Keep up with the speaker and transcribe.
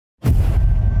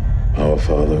Our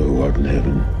Father who art in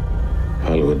heaven,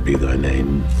 hallowed be thy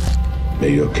name.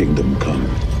 May your kingdom come.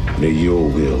 May your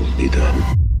will be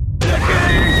done.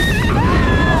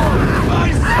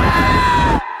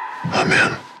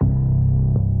 Amen.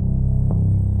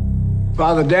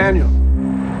 Father Daniel,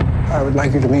 I would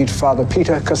like you to meet Father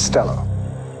Peter Costello.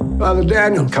 Father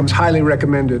Daniel comes highly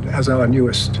recommended as our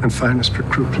newest and finest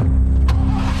recruit.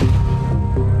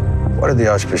 What did the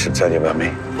Archbishop tell you about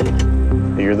me?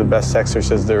 You're the best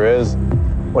exorcist there is.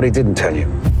 What he didn't tell you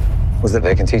was that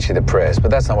they can teach you the prayers, but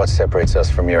that's not what separates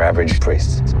us from your average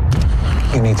priest.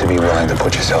 You need to be willing to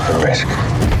put yourself at risk.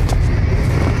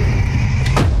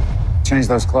 Change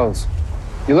those clothes.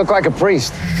 You look like a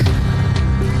priest.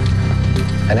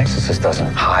 An exorcist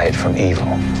doesn't hide from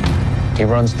evil. He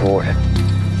runs toward it.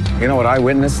 You know what I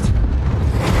witnessed?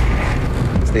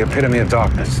 It's the epitome of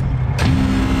darkness.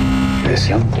 This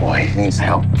young boy needs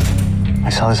help. I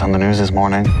saw this on the news this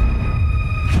morning.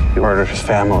 He murdered his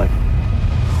family.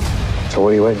 So what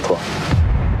are you waiting for?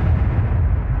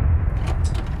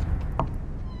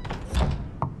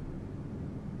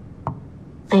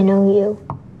 I know you.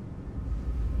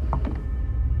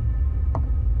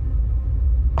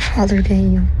 Father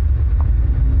Daniel.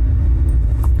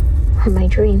 Or my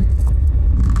dream.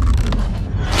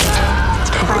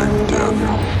 Coming,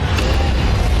 Daniel.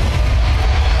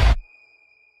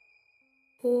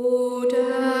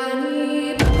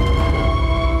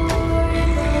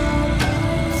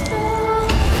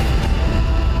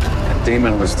 That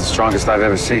demon was the strongest I've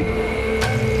ever seen.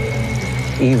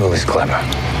 Evil is clever.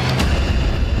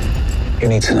 It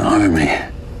needs an army.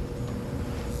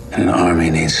 And an army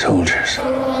needs soldiers.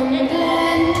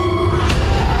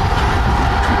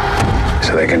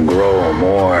 So they can grow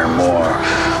more and more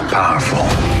powerful.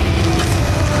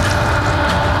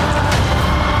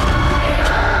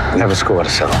 We have a score to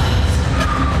settle.